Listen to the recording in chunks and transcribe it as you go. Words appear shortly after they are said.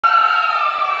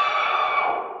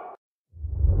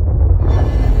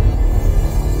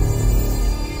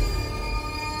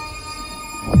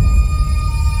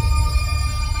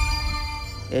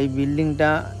এই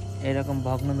বিল্ডিংটা এরকম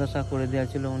ভগ্নদশা করে দেওয়া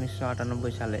ছিল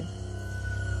 1998 সালে।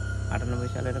 98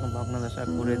 সালে এরকম ভগ্নদশা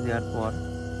করে দেওয়ার পর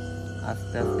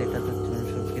আস্তে আস্তে এটা তো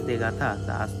চুনসুকিতে গাঁথা,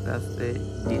 তা আস্তে আস্তে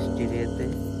বৃষ্টির এতে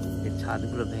এই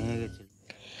ছাদগুলো ভেঙে গেছিল।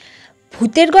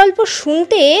 ভূতের গল্প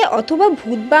শুনতে অথবা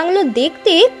ভূত বাংলো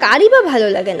দেখতে কারই বা ভালো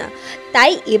লাগে না।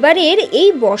 তাই এবারের এই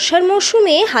বর্ষার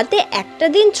মরশুমে হাতে একটা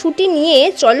দিন ছুটি নিয়ে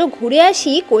চলো ঘুরে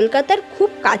আসি কলকাতার খুব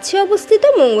কাছে অবস্থিত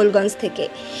মঙ্গলগঞ্জ থেকে,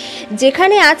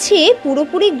 যেখানে আছে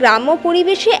পুরোপুরি গ্রাম্য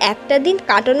পরিবেশে একটা দিন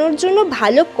কাটানোর জন্য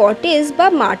ভালো কটেজ বা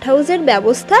মাঠ হাউসের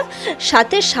ব্যবস্থা,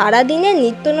 সাথে সারাদিনে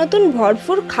নিত্য নতুন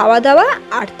ভরপুর খাওয়া দাওয়া,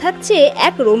 আর থাকছে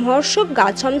এক রোমহর্ষক গা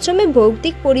ছমছমে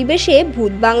ভৌতিক পরিবেশে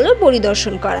ভূত বাংলো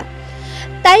পরিদর্শন করা।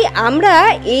 তাই আমরা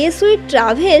এএসউই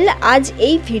ট্রাভেল আজ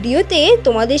এই ভিডিওতে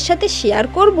তোমাদের সাথে শেয়ার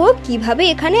করব কিভাবে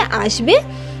এখানে আসবে,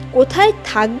 কোথায়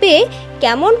থাকবে,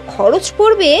 কেমন খরচ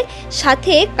পড়বে,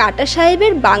 সাথে কাটা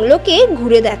সাহেবের বাংলোকে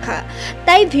ঘুরে দেখা।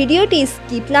 তাই ভিডিওটি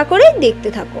স্কিপ না করে দেখতে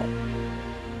থাকো।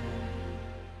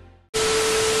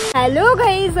 Hello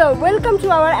guys, welcome to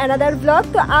our another blog.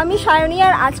 তো আমি সায়নী,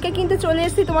 আর আজকে কিন্তু চলে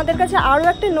এসেছি তোমাদের কাছে আরও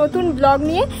একটা নতুন ব্লগ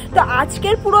নিয়ে। তো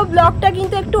আজকের পুরো ব্লগটা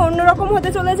কিন্তু একটু অন্যরকম হতে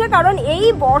চলেছে, কারণ এই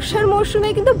বর্ষার মরশুমে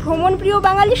কিন্তু ভ্রমণপ্রিয়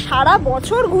বাঙালি সারা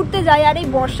বছর ঘুরতে যায়, আর এই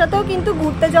বর্ষাতেও কিন্তু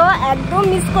ঘুরতে যাওয়া একদম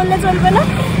মিস করলে চলবে না।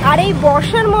 আর এই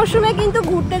বর্ষার মরশুমে কিন্তু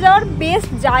ঘুরতে যাওয়ার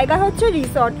বেস্ট জায়গা হচ্ছে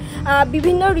রিসর্ট।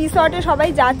 বিভিন্ন রিসর্টে সবাই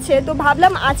যাচ্ছে, তো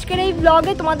ভাবলাম আজকের এই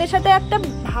ব্লগে তোমাদের সাথে একটা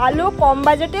ভালো কম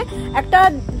বাজেটে একটা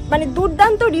মানে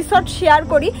দুর্দান্ত রিসর্ট শেয়ার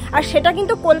করি, আর সেটা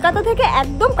কিন্তু কলকাতা থেকে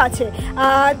একদম কাছে।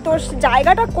 তো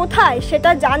জায়গাটা কোথায়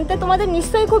সেটা জানতে তোমাদের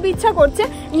নিশ্চয়ই খুব ইচ্ছা করছে।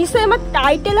 নিশ্চয়ই আমার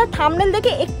টাইটেল আর থাম্বনেল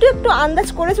দেখে একটু একটু আন্দাজ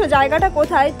করেছো জায়গাটা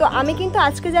কোথায়। তো আমি কিন্তু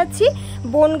আজকে যাচ্ছি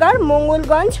বনগাঁর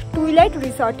মঙ্গলগঞ্জ টুইলাইট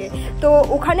রিসর্টে। তো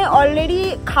ওখানে অলরেডি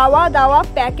খাওয়া দাওয়া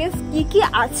প্যাকেজ কি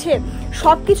আছে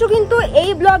সব কিছু কিন্তু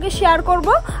এই ব্লগে শেয়ার করব,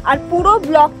 আর পুরো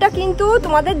ব্লগটা কিন্তু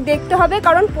তোমাদের দেখতে হবে,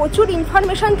 কারণ প্রচুর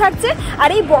ইনফরমেশন থাকছে। আর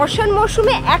এই বর্ষার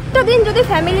মরশুমে একটা দিন যদি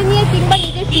ফ্যামিলি নিয়ে কিংবা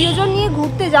নিজের প্রিয়জন নিয়ে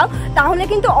ঘুরতে যাও, তাহলে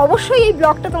কিন্তু অবশ্যই এই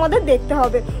ব্লগটা তোমাদের দেখতে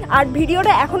হবে। আর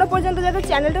ভিডিওটা এখনো পর্যন্ত যাতে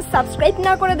চ্যানেলটা সাবস্ক্রাইব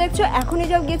না করে দেখছো, এখনই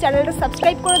যাও গিয়ে চ্যানেলটা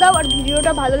সাবস্ক্রাইব করে দাও, আর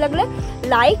ভিডিওটা ভালো লাগলে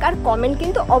লাইক আর কমেন্ট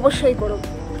কিন্তু অবশ্যই করো।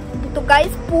 তো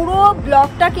গাইজ, পুরো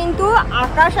ব্লগটা কিন্তু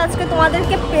আকাশ আজকে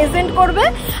তোমাদেরকে প্রেজেন্ট করবে।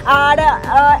 আর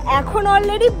এখন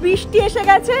অলরেডি বৃষ্টি এসে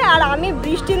গেছে, আর আমি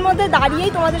বৃষ্টির মধ্যে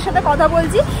দাঁড়িয়েই তোমাদের সাথে কথা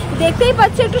বলছি। দেখতেই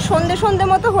পাচ্ছি একটু সন্ধে সন্ধে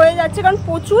মতো হয়ে যাচ্ছে, কারণ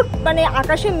প্রচুর মানে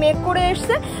আকাশে মেঘ করে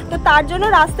এসছে। তো তার জন্য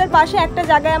রাস্তার পাশে একটা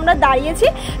জায়গায় আমরা দাঁড়িয়েছি।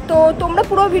 তো তোমরা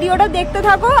পুরো ভিডিওটা দেখতে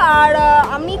থাকো, আর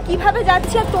আমি কিভাবে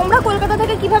যাচ্ছি আর তোমরা কলকাতা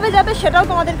থেকে কিভাবে যাবে সেটাও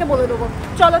তোমাদেরকে বলে দেবো।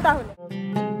 চলো তাহলে।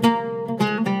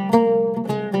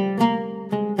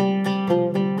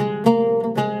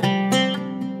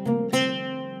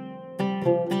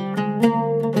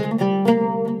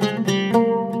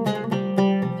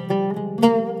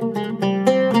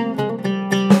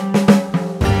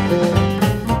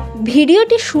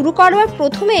 ভিডিওটি শুরু করার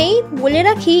প্রথমেই বলে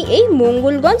রাখি এই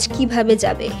মঙ্গলগঞ্জ কিভাবে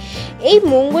যাবে। এই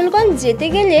মঙ্গলগঞ্জ যেতে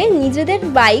গেলে নিজেদের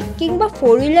বাইক কিংবা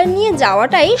 4 হুইলার নিয়ে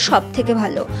যাওয়াটাই সব থেকে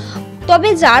ভালো। তবে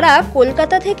যারা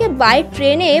কলকাতা থেকে বাই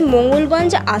ট্রেনে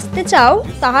মঙ্গলগঞ্জ আসতে চাও,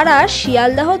 তারা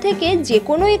শিয়ালদাহ থেকে যে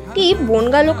কোনো একটি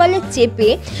বনগাঁ লোকালে চেপে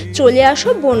চলে আসো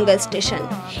বনগাঁ স্টেশন।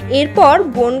 এরপর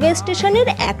বনগাঁ স্টেশনের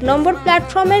 1 নম্বর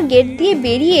প্ল্যাটফর্মের গেট দিয়ে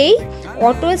বেরিয়েই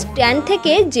অটো স্ট্যান্ড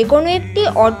থেকে যে কোনো একটি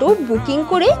অটো বুকিং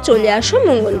করে চলে আসো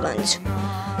মঙ্গলগঞ্জ।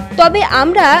 তবে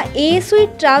আমরা এএসউই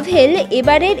ট্রাভেল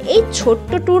এবারের এই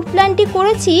ছোট্ট ট্যুর প্ল্যানটি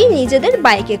করেছি নিজেদের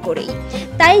বাইকে করেই।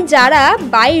 তাই যারা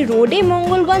বাই রোডে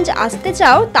মঙ্গলগঞ্জ আসতে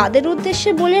চাও, তাদের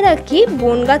উদ্দেশ্যে বলে রাখি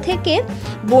বনগাঁ থেকে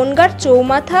বনগাঁর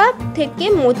চৌমাথা থেকে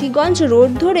মতিগঞ্জ রোড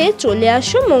ধরে চলে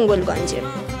আসো মঙ্গলগঞ্জে।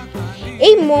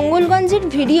 এই মঙ্গলগঞ্জের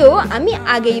ভিডিও আমি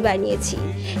আগেই বানিয়েছি,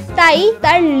 তাই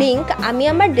তার লিংক আমি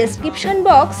আমার ডেসক্রিপশন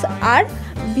বক্স আর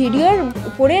ভিডিওর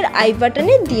উপরের আই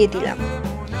বাটনে দিয়ে দিলাম।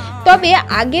 তবে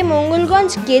আগে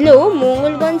মঙ্গলগঞ্জ গেলেও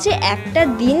মঙ্গলগঞ্জে একটা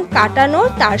দিন কাটানো,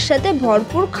 তার সাথে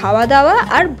ভরপুর খাওয়া দাওয়া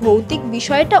আর ভৌতিক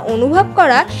বিষয়টা অনুভব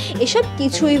করা, এসব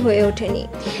কিছুই হয়ে ওঠেনি।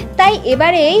 তাই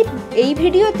এবারে এই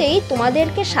ভিডিওতেই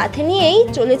তোমাদেরকে সাথে নিয়েই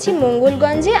চলেছি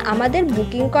মঙ্গলগঞ্জে আমাদের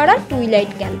বুকিং করা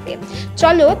টুইলাইট ক্যাম্পে।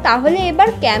 চলো তাহলে এবার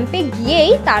ক্যাম্পে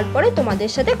গিয়েই তারপরে তোমাদের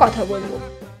সাথে কথা বলবো।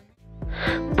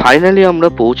 ফাইনালি আমরা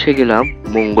পৌঁছে গেলাম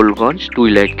মঙ্গলগঞ্জ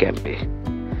টুইলাইট ক্যাম্পে।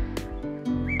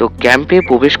 তো ক্যাম্পে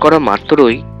প্রবেশ করা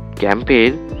মাত্রই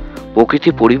ক্যাম্পের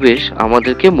প্রকৃতি পরিবেশ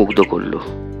আমাদেরকে মুগ্ধ করলো।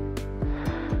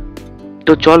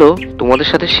 তো চলো তোমাদের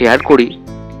সাথে শেয়ার করি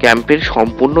ক্যাম্পের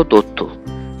সম্পূর্ণ তথ্য।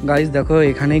 গাইস দেখো,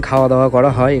 এখানেই খাওয়া দাওয়া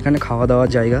করা হয়, এখানে খাওয়া দাওয়ার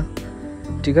জায়গা,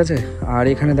 ঠিক আছে। আর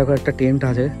এখানে দেখো একটা টেন্ট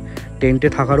আছে, টেন্টে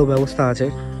থাকারও ব্যবস্থা আছে,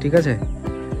 ঠিক আছে।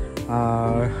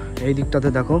 আর এই দিকটাতে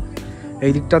দেখো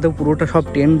এই দিকটাতে পুরোটা সব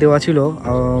টেন্ট দেওয়া ছিল,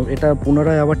 এটা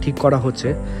পুনরায় আবার ঠিক করা হচ্ছে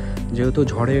যেহেতু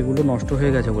ঝড়ে এগুলো নষ্ট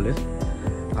হয়ে গেছে বলে।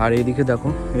 আর এইদিকে দেখো,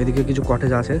 এইদিকে কিছু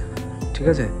কটেজ আছে, ঠিক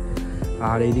আছে,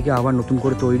 আর এইদিকে আবার নতুন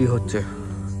করে তৈরি হচ্ছে।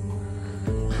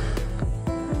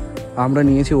 আমরা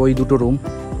নিয়েছি ওই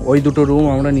দুটো রুম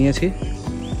আমরা নিয়েছি,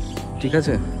 ঠিক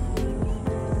আছে।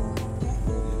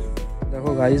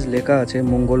 দেখো গাইজ, লেখা আছে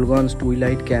মঙ্গলগঞ্জ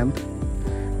টুইলাইট ক্যাম্প,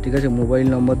 ঠিক আছে, মোবাইল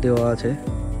নম্বর দেওয়া আছে,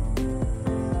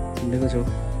 দেখেছো।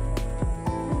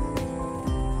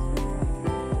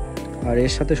 আর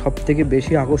এর সাথে সব থেকে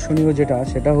বেশি আকর্ষণীয় যেটা,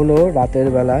 সেটা হলো রাতের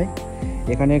বেলায়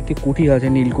এখানে একটি কুঠি আছে,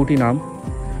 নীলকুঠি নাম,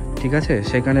 ঠিক আছে।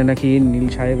 সেখানে নাকি নীল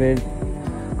সাহেবের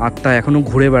আত্মা এখনও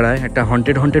ঘুরে বেড়ায়, একটা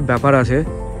হন্টেড ব্যাপার আছে।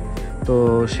 তো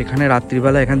সেখানে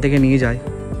রাত্রিবেলা এখান থেকে নিয়ে যায়,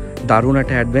 দারুণ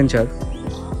একটা অ্যাডভেঞ্চার।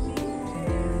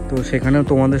 তো সেখানেও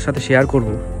তোমাদের সাথে শেয়ার করব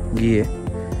গিয়ে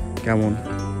কেমন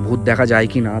ভূত দেখা যায়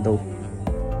কি না আদৌ।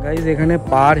 গাইজ, এখানে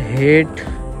পার হেড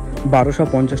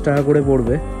 1250 টাকা করে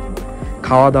পড়বে,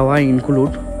 খাওয়া দাওয়া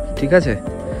ইনক্লুড, ঠিক আছে।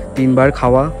 3 বার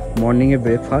খাওয়া, মর্নিংয়ে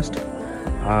ব্রেকফাস্ট,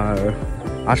 আর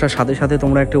আসার সাথে সাথে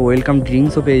তোমরা একটা ওয়েলকাম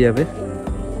ড্রিঙ্কসও পেয়ে যাবে,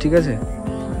 ঠিক আছে।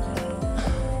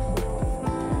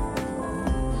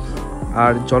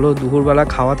 আর চলো দুপুরবেলা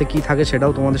খাওয়াতে কি থাকে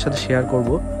সেটাও তোমাদের সাথে শেয়ার করব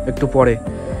একটু পরে।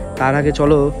 তার আগে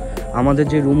চলো আমাদের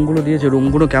যে রুমগুলো দিয়েছে,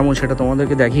 রুমগুলো কেমন সেটা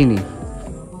তোমাদেরকে দেখিয়ে নিই।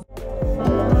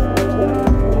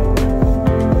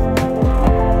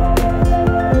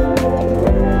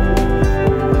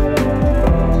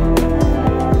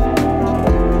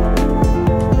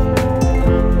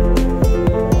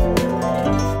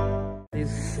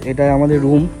 এটাই আমাদের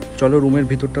রুম, চলো রুমের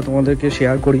ভিতরটা তোমাদেরকে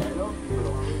শেয়ার করি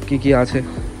কি কি আছে।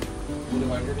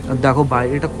 আর দেখো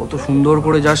বাইরেটা কত সুন্দর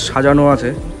করে যা সাজানো আছে,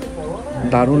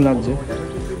 দারুণ লাগছে।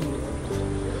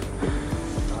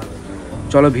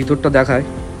 চলো ভিতরটা দেখায়।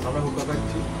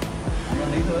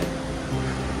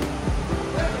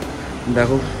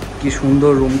 দেখো কি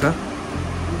সুন্দর রুমটা,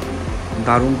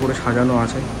 দারুণ করে সাজানো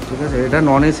আছে, ঠিক আছে। এটা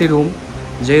নন এসি রুম,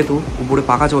 যেহেতু উপরে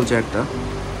পাখা চলছে একটা।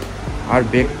 আর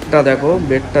বেডটা দেখো,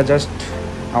 বেডটা জাস্ট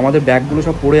আমাদের ব্যাগগুলো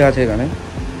সব পড়ে আছে এখানে,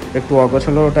 একটু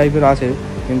অগোছালো টাইপের আছে,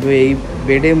 কিন্তু এই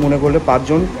বেডে মনে করলে 5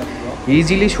 জন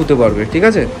ইজিলি শুতে পারবে, ঠিক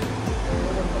আছে।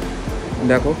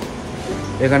 দেখো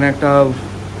এখানে একটা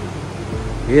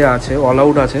আছে, অল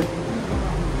আউট আছে,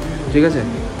 ঠিক আছে।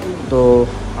 তো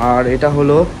আর এটা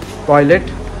হলো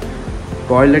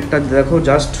টয়লেটটা দেখো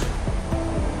জাস্ট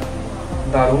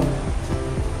দারুণ।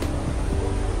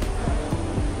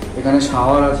 এখানে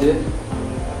শাওয়ার আছে,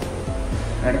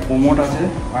 একটা কোমোড আছে,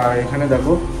 আর এখানে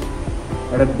দেখো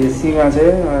একটা বেসিন আছে,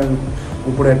 আর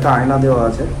উপরে একটা আয়না দেওয়া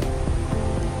আছে।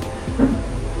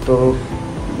 তো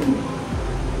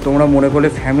তোমরা মনে করলে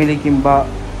ফ্যামিলি কিংবা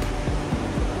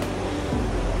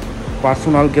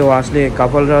পার্সোনাল কেউ আসলে,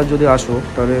 কাপলরা যদি আসো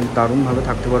তাহলে দারুণভাবে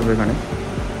থাকতে পারবে এখানে,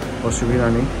 অসুবিধা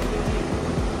নেই।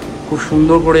 খুব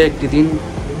সুন্দর করে একটি দিন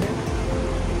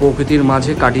প্রকৃতির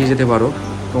মাঝে কাটিয়ে যেতে পারো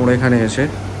তোমরা এখানে এসে।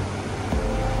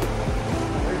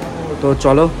 তো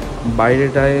চলো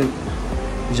বাইরেটায়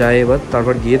যাই এবার,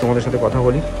 তারপর গিয়ে তোমাদের সাথে কথা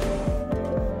বলি।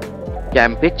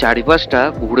 ক্যাম্পের চারিপাশটা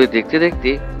ঘুরে দেখতে দেখতে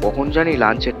কখন জানি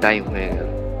লাঞ্চের টাইম হয়ে গেল।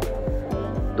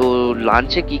 তো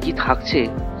লাঞ্চে কি কি থাকছে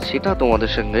সেটা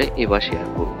তোমাদের সঙ্গে এবার শেয়ার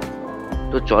করব।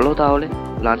 তো চলো তাহলে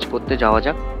লাঞ্চ করতে যাওয়া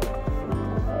যাক।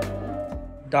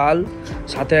 ডাল,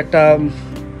 সাথে একটা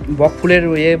বক ফুলের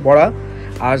বড়া,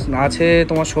 আর আছে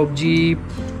তোমার সবজি,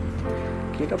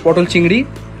 এটা পটল চিংড়ি,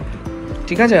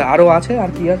 ঠিক আছে। আরও আছে, আর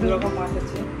কি আছে,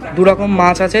 2 রকম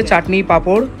মাছ আছে, চাটনি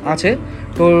পাঁপড় আছে।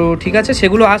 তো ঠিক আছে,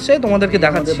 সেগুলো আসছে তোমাদেরকে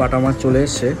দেখাচ্ছে। বাটা মাছ চলে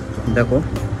এসছে, দেখো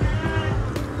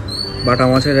বাটা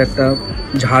মাছের একটা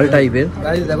ঝাল টাইপের,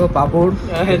 দেখো পাঁপড়,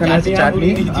 এখানে আছে চাটনি,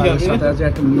 আর সাথে আছে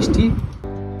একটা মিষ্টি।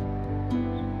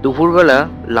 দুপুরবেলা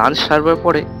লাঞ্চ সারবার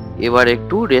পরে এবার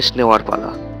একটু রেস্ট নেওয়ার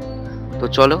পালা। তো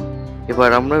চলো এবার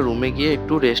আমরা রুমে গিয়ে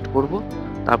একটু রেস্ট করব,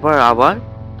 তারপর আবার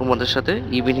তোমাদের সাথে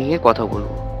ইভিনিংয়ে কথা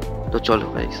বলবো। তো চলো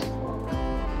গাইস।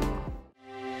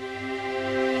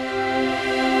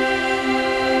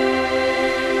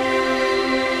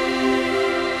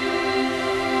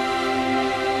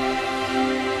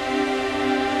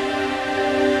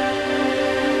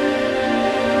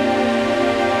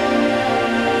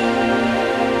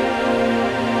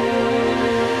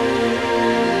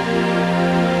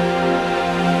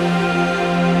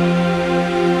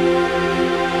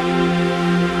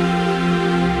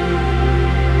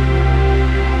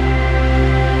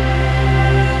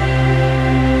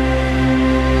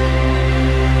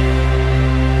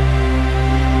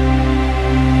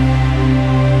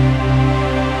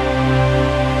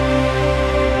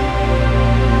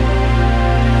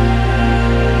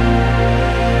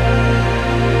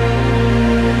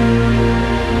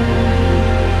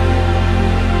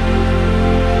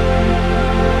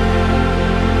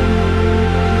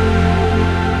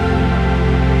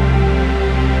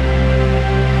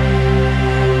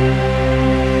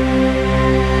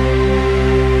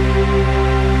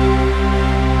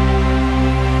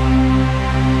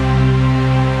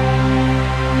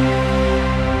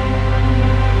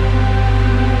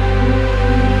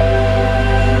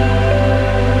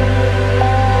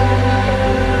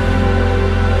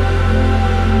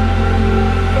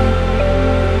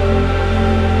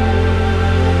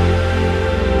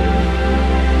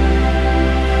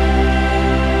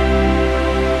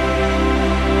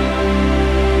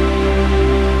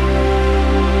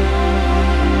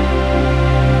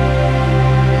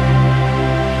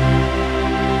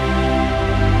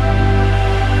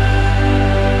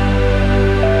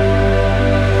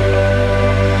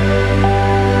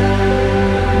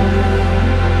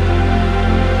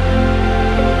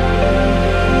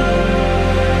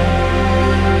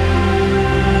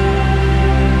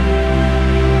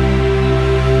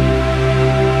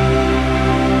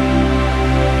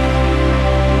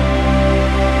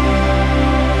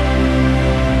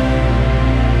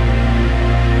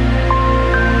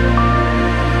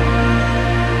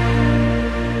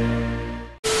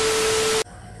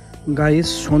 গাইস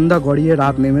সন্ধ্যা গড়িয়ে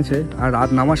রাত নেমেছে, আর রাত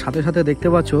নামার সাথে সাথে দেখতে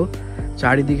পাচ্ছ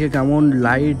চারিদিকে কেমন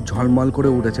লাইট ঝলমল করে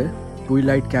উঠেছে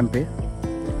টুইলাইট ক্যাম্পে।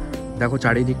 দেখো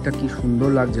চারিদিকটা কি সুন্দর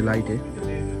লাগছে লাইটে।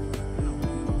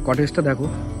 কটেজটা দেখো,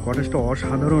 কটেজটা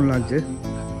অসাধারণ লাগছে।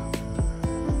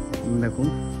 দেখুন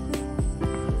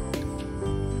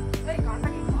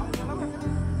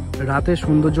রাতের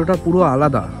সৌন্দর্যটা পুরো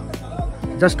আলাদা,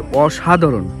 জাস্ট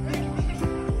অসাধারণ।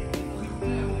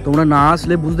 তোমরা না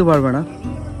আসলে বুঝতে পারবে না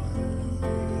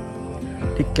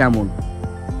ঠিক কেমন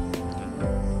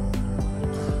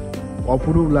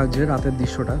অপরূপ লাগছে রাতের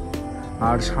দৃশ্যটা।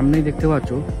 আর সামনেই দেখতে পাচ্ছ,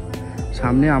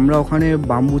 সামনে আমরা ওখানে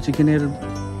বাম্বু চিকেনের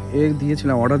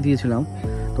অর্ডার দিয়েছিলাম,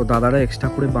 তো দাদারা এক্সট্রা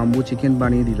করে বাম্বু চিকেন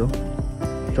বানিয়ে দিল।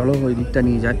 চলো ওই দিকটা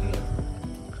নিয়ে যাই।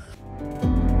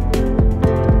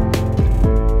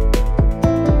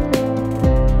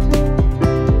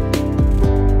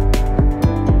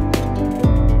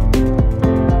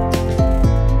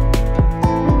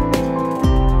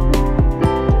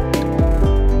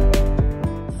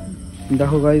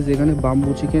 দেখো গাইজ এখানে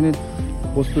বাম্বু চিকেনের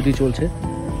প্রস্তুতি চলছে।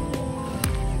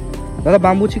 দাদা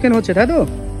বাম্বু চিকেন হচ্ছে তাই তো?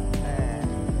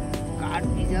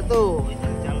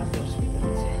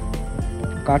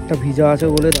 কাঠটা ভিজা আছে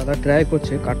বলে দাদা ট্রাই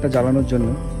করছে কাঠটা জ্বালানোর জন্য।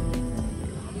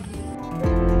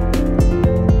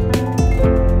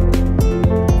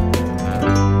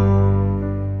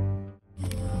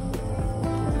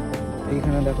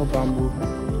 এইখানে দেখো বাম্বু,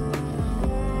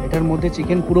 এটার মধ্যে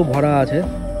চিকেন পুরো ভরা আছে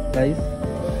গাইজ।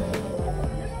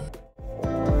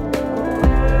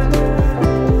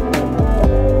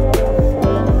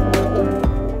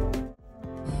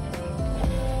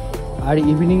 আর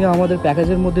ইভিনিংয়ে আমাদের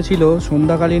প্যাকেজের মধ্যে ছিল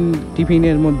সন্ধ্যাকালীন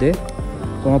টিফিনের মধ্যে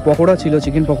তোমার পকোড়া ছিল,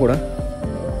 চিকেন পকোড়া,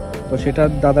 তো সেটা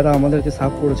দাদারা আমাদেরকে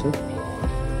সার্ভ করেছে।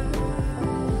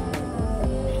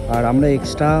 আর আমরা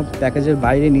এক্সট্রা প্যাকেজের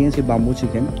বাইরে নিয়েছি বাম্বু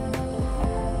চিকেন।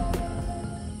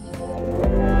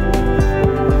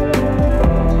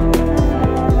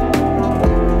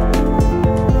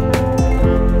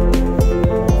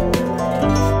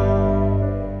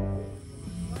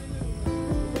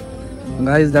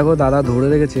 গাইজ দেখো দাদা ধরে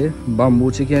রেখেছে বাম্বু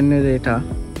চিকেনের, এটা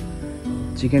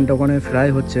চিকেনটা ওখানে ফ্রাই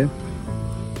হচ্ছে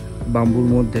বাম্বুর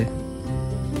মধ্যে,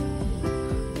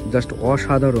 জাস্ট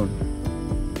অসাধারণ।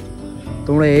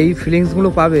 তোমরা এই ফিলিংসগুলো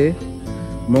পাবে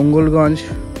মঙ্গলগঞ্জ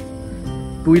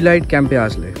টুইলাইট ক্যাম্পে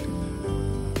আসলে।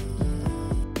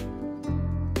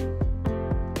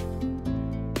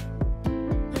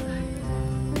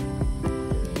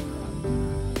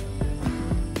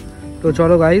 তো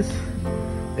চলো গাইজ,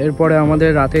 এরপরে আমাদের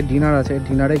রাতের ডিনার আছে।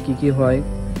 ডিনারে কি কি হয়,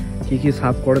 কি কি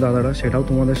সার্ভ করে দাদারা, সেটাও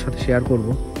তোমাদের সাথে শেয়ার করব।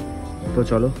 তো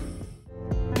চলো।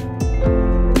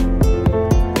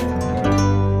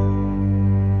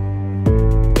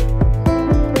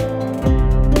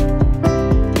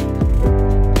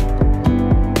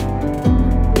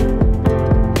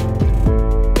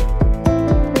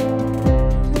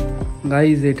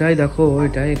 গাইজ এটাই দেখো,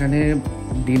 এখানে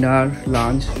ডিনার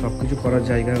লাঞ্চ সব কিছু করার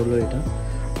জায়গা হলো এটা।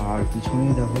 আর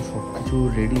পিছনেই দেখো সব কিছু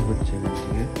রেডি হচ্ছে,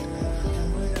 এদিকে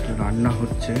রান্না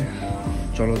হচ্ছে।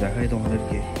 চলো দেখাই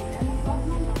তোমাদেরকে।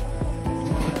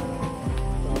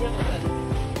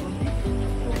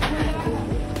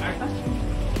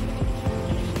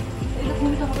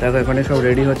 দেখো এখানে সব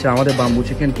রেডি হচ্ছে, আমাদের বাম্বু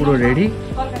চিকেন পুরো রেডি।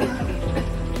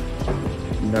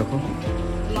 দেখো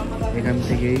এখান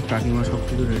থেকেই কাকিমা সব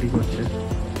কিছু রেডি করছে।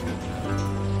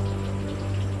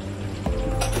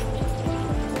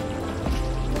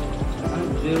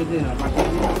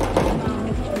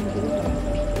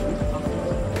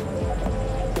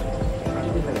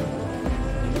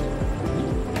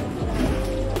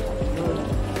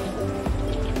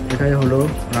 এটাই হলো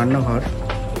রান্নাঘর।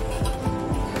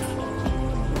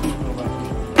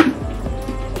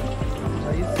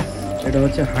 এটা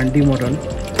হচ্ছে হান্ডি মটন,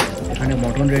 এখানে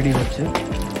মটন রেডি হচ্ছে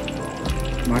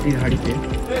মাটির হাঁড়িতে।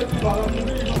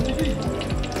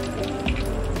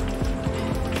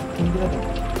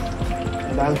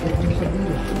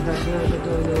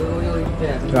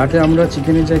 রাতে আমরা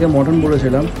চিকেনের জায়গায় মটন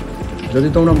বলেছিলাম, যদি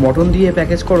তোমরা মটন দিয়ে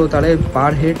প্যাকেজ করো তাহলে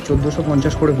পার হেড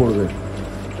 1450 করে পড়বে।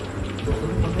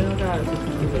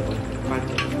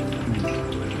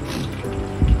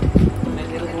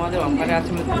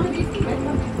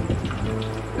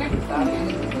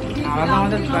 আমাদের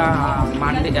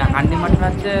হান্ডি মাটন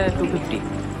আছে 250,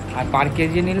 আর পার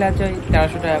কেজি নিলে আছে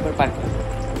 1300 টাকা করে পার কেজি।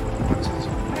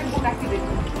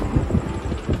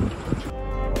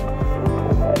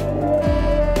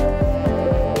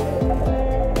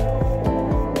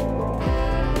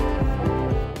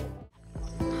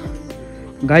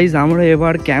 গাইজ আমরা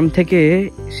এবার ক্যাম্প থেকে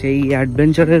সেই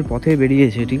অ্যাডভেঞ্চারের পথে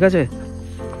বেরিয়েছি, ঠিক আছে,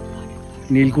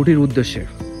 নীলকুঠির উদ্দেশ্যে।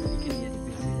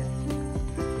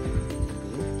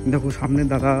 দেখো সামনে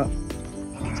দাদা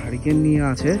হারিকেন নিয়ে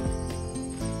আছে,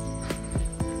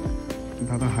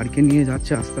 দাদা হারিকেন নিয়ে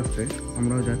যাচ্ছে আস্তে আস্তে,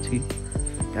 আমরাও যাচ্ছি।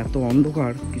 এত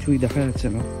অন্ধকার কিছুই দেখা যাচ্ছে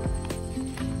না।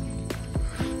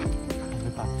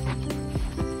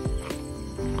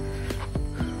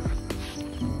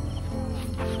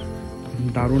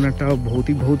 দারুণ একটা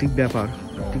ভৌতিক ব্যাপার,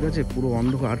 ঠিক আছে, পুরো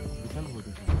অন্ধকার।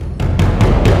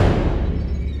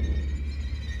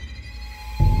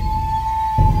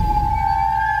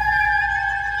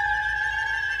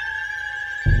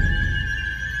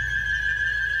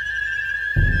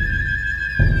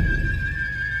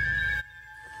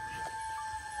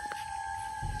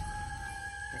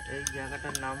 এই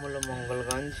জায়গাটার নাম হলো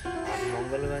মঙ্গলগঞ্জ। আর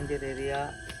মঙ্গলগঞ্জের এরিয়া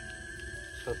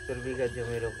 70 বিঘা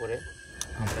জমির ওপরে।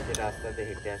 আমরা যে রাস্তা দিয়ে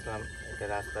হেঁটে আসলাম, এটা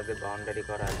রাস্তা দিয়ে বাউন্ডারি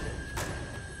করা আছে।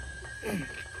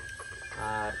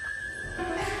 আর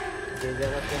যে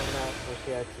জায়গাতে আমরা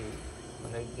বসে আছি,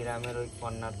 মানে গ্রামের ওই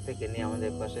কর্নার থেকে নিয়ে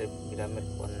আমাদের পাশে গ্রামের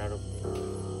কর্নার অব্দি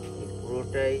এই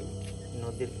পুরোটাই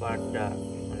নদীর পাড়টা,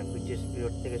 মানে ব্রিটিশ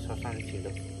পিরিয়ড থেকে শ্মশান ছিল।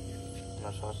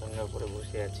 আমরা শ্মশানের উপরে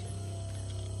বসে আছি।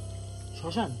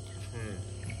 শ্মশান?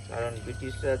 কারণ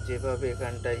ব্রিটিশরা যেভাবে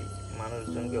এখানটায়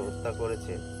মানুষজনকে হত্যা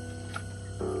করেছে,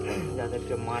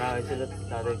 যাদেরকে মারা হয়েছিল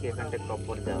তাদেরকে এখানটায়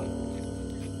কব্বর দেওয়া হয়।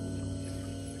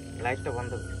 লাইটটা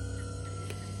বন্ধ কর।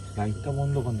 লাইটটা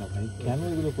বন্ধ কর না ভাই, কেন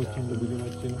এগুলো করছেন তো বুঝতে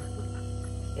পারছি না।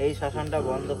 এই শ্মশানটা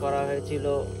বন্ধ করা হয়েছিল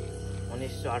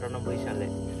 1998 সালে।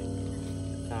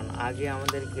 কারণ আগে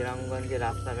আমাদের গ্রামগঞ্জে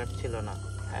রাস্তাঘাট ছিল না,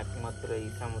 একমাত্র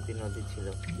ইসামতি নদী ছিল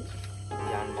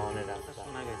যানবাহনের রাস্তা।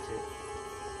 শোনা গেছে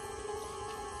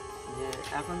যে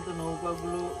এখন তো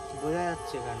নৌকাগুলো বোঝা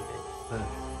যাচ্ছে এখানটায়,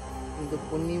 কিন্তু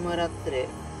পূর্ণিমা রাত্রে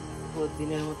পুরো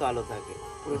দিনের মতো আলো থাকে,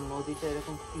 পুরো নদীটা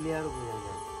এরকম ক্লিয়ার বোঝা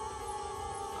যায়।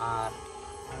 আর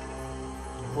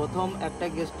প্রথম একটা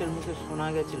গেস্টের মুখে শোনা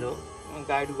গেছিল,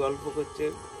 গাইড গল্প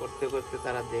করতে করতে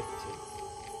তারা দেখছে,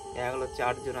 এগুলো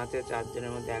 4 জন আছে, 4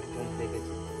 জনের মধ্যে একজন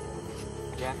দেখেছে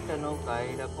যে একটা নৌকা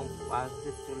এরকম পাশ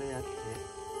দিয়ে চলে যাচ্ছে,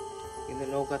 কিন্তু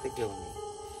নৌকাতে কেউ নেই।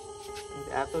 কিন্তু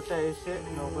এতটা এসে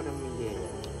নৌকাটা মিলিয়ে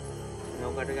যায়,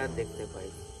 নৌকাটাকে আর দেখতে পাই।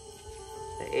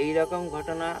 এইরকম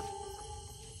ঘটনা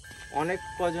অনেক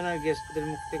কজনের গেস্টদের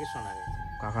মুখ থেকে শোনা গেছে।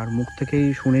 কাকার মুখ থেকেই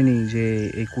শুনেনি যে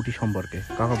এই কুটি সম্পর্কে।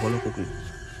 কাকা বলো কুটি।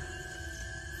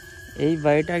 এই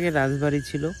বাড়িটা আগে রাজবাড়ি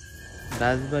ছিল।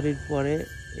 রাজবাড়ির পরে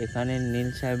এখানে নীল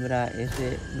সাহেবরা এসে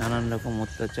নানান রকম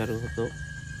অত্যাচার হতো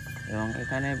এবং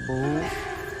এখানে বহু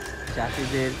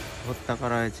চাষিদের হত্যা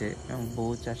করা হয়েছে এবং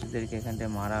বহু চাষিদেরকে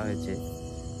এখানটায় মারা হয়েছে।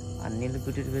 আর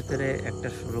নীলকুঠির ভেতরে একটা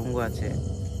সুড়ঙ্গ আছে।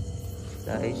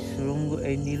 তা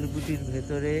এই নীলকুঠির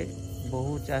ভেতরে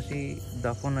বহু চাষি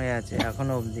দফন হয়ে আছে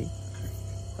এখনো অবধি।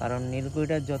 কারণ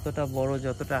নীলকুঠিটা যতটা বড়,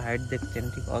 যতটা হাইট দেখছেন,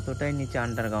 ঠিক অতটাই নিচে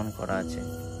আন্ডারগ্রাউন্ড করা আছে।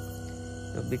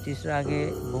 তো ব্রিটিশরা আগে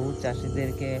বহু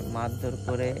চাষিদেরকে মারধর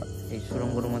করে এই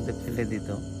সুড়ঙ্গের মধ্যে ফেলে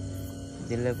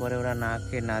দিলে পরে ওরা না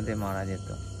খেয়ে না দিয়ে মারা যেত।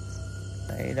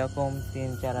 তা এইরকম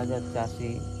 3-4 হাজার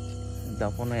চাষি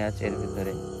দফন হয়ে আছে এর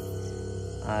ভিতরে।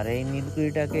 আর এই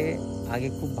নীলকুঠিটাকে আগে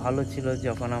খুব ভালো ছিল,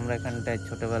 যখন আমরা এখানটায়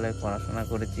ছোটোবেলায় পড়াশোনা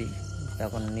করেছি,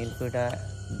 তখন নীলকুঠিটা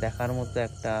দেখার মতো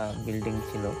একটা বিল্ডিং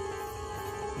ছিল।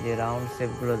 যে রাউন্ড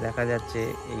শেপগুলো দেখা যাচ্ছে,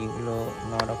 এইগুলো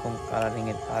 9 রকম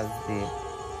কালারিংয়ের কাজ দিয়ে,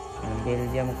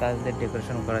 বেলজিয়াম কাজ দিয়ে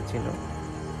ডেকোরেশন করা ছিল।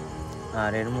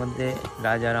 আর এর মধ্যে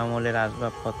রাজার আমলের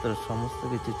আসবাবপত্র সমস্ত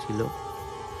কিছু ছিল।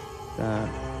 তা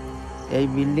এই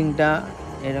বিল্ডিংটা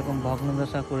এরকম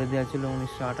ভগ্নদশা করে দেওয়া ছিল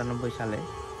 1998 সালে।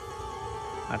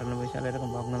 98 সালে এরকম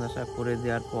ভগ্নদশা করে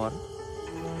দেওয়ার পর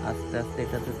আস্তে আস্তে,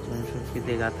 এটা তো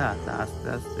চুনসুরকিতে গাঁথা, তা আস্তে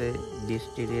আস্তে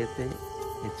বৃষ্টির ইয়েতে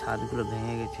এই ছাদগুলো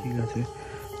ভেঙে গেছে। ঠিক আছে,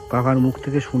 কাকার মুখ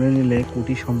থেকে শুনে নিলে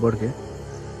কুটি সম্পর্কে।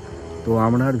 তো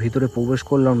আমরা আর ভিতরে প্রবেশ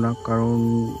করলাম না, কারণ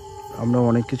আমরা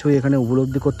অনেক কিছুই এখানে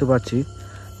উপলব্ধি করতে পারছি।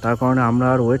 তার কারণে আমরা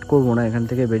আর ওয়েট করব না, এখান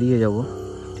থেকে বেরিয়ে যাব।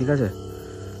 ঠিক আছে,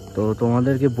 তো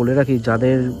তোমাদেরকে বলে রাখি,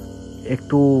 যাদের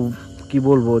একটু কি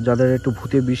বলবো, যাদের একটু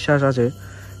ভূতে বিশ্বাস আছে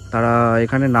তারা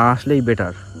এখানে না আসলেই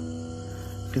বেটার।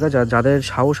 ঠিক আছে, আর যাদের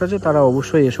সাহস আছে তারা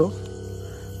অবশ্যই এসো,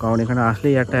 কারণ এখানে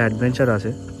আসলেই একটা অ্যাডভেঞ্চার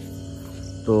আছে।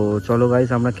 তো চলো গাইস,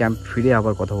 আমরা ক্যাম্প ফিরে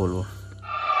আবার কথা বলবো।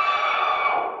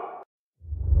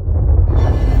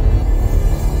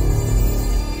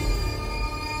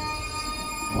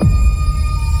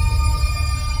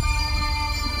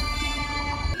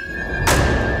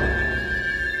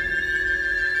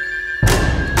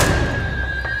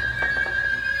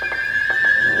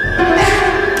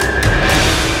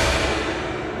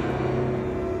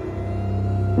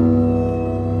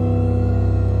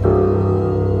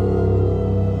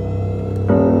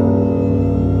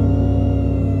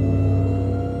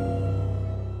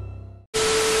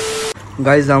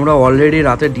 গাইজ আমরা অলরেডি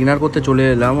রাতে ডিনার করতে চলে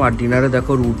এলাম, আর ডিনারে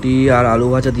দেখো রুটি আর আলু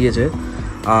ভাজা দিয়েছে,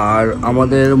 আর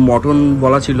আমাদের মটন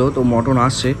বলা ছিল, তো মটন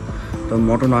আসছে, তো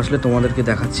মটন আসলে তোমাদেরকে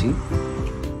দেখাচ্ছি।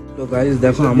 তো গাইজ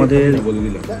দেখো আমাদের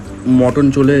মটন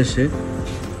চলে এসে,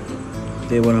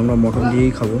 তো এবার আমরা মটন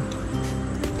দিয়েই খাবো।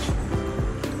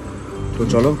 তো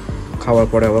চলো খাওয়ার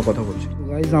পরে আবার কথা বলছি।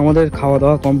 গাইজ আমাদের খাওয়া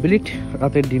দাওয়া কমপ্লিট,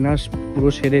 রাতের ডিনার পুরো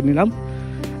সেরে নিলাম,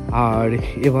 আর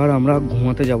এবার আমরা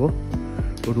ঘুমাতে যাব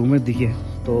রুমের দিকে।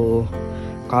 তো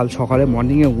কাল সকালে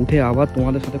মর্নিংয়ে উঠে আবার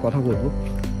তোমাদের সাথে কথা বলবো,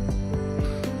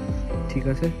 ঠিক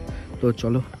আছে? তো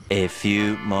চলো। A few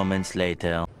moments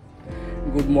later.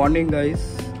 Good morning guys,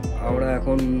 আমরা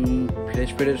এখন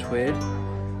ফ্রেশ হয়ে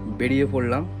বেরিয়ে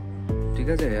পড়লাম, ঠিক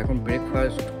আছে? এখন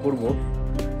ব্রেকফাস্ট করব।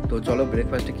 তো চলো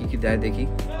ব্রেকফাস্টে কী কী দেয় দেখি।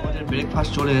 আমাদের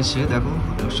ব্রেকফাস্ট চলে এসেছে, দেখো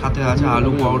সাথে আছে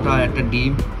আলু পরোটা, একটা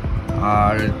ডিম,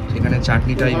 আর এখানে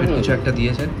চাটনি টাইপের কিছু একটা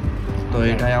দিয়েছে। তো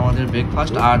এটাই আমাদের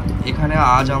ব্রেকফাস্ট, আর এখানে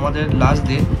আজ আমাদের লাস্ট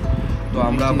ডে, তো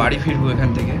আমরা বাড়ি ফিরবো এখান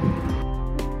থেকে।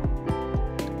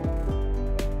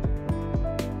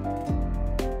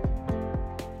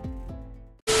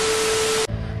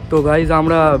 তো গাইজ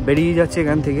আমরা বেরিয়ে যাচ্ছি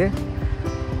এখান থেকে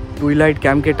টুইলাইট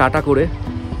ক্যাম্পকে টাটা করে,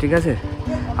 ঠিক আছে?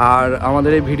 আর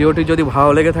আমাদের এই ভিডিওটি যদি ভালো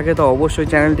লেগে থাকে তো অবশ্যই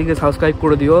চ্যানেলটিকে সাবস্ক্রাইব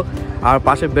করে দিও, আর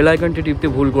পাশে বেল আইকনটি টিপতে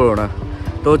ভুল করো না।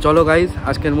 তো চলো গাইজ,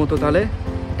 আজকের মতো তাহলে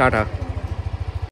টাটা।